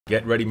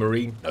Get ready,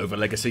 Marine, Nova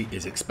Legacy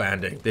is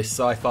expanding. This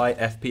sci-fi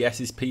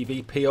FPS's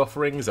PvP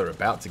offerings are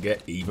about to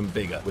get even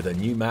bigger, with a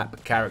new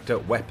map, character,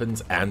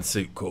 weapons, and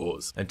suit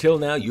cores. Until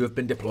now, you have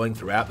been deploying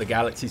throughout the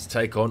galaxy to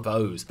take on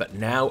foes, but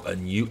now a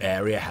new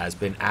area has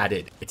been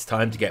added. It's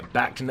time to get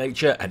back to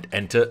nature and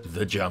enter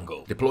the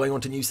jungle. Deploying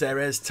onto new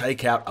areas,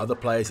 take out other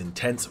players'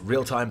 intense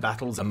real-time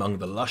battles among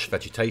the lush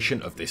vegetation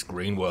of this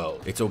green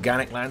world. Its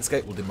organic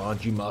landscape will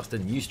demand you master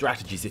new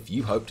strategies if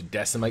you hope to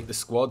decimate the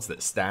squads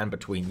that stand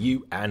between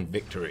you and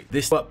victory.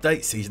 This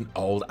update sees an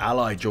old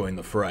ally join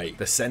the fray.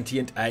 The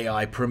sentient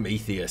AI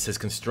Prometheus has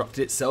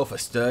constructed itself a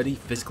sturdy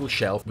physical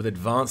shell with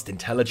advanced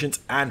intelligence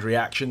and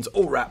reactions,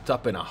 all wrapped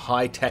up in a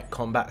high-tech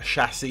combat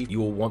chassis. You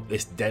will want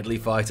this deadly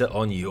fighter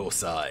on your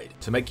side.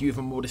 To make you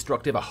even more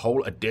destructive, a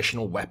whole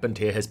additional weapon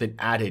tier has been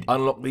added.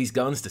 Unlock these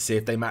guns to see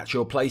if they match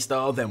your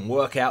playstyle, then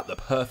work out the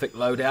perfect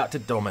loadout to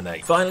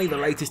dominate. Finally, the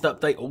latest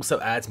update also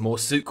adds more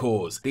suit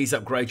cores. These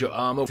upgrade your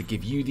armor to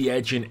give you the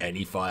edge in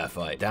any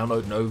firefight.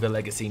 Download Nova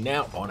Legacy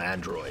now on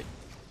Android.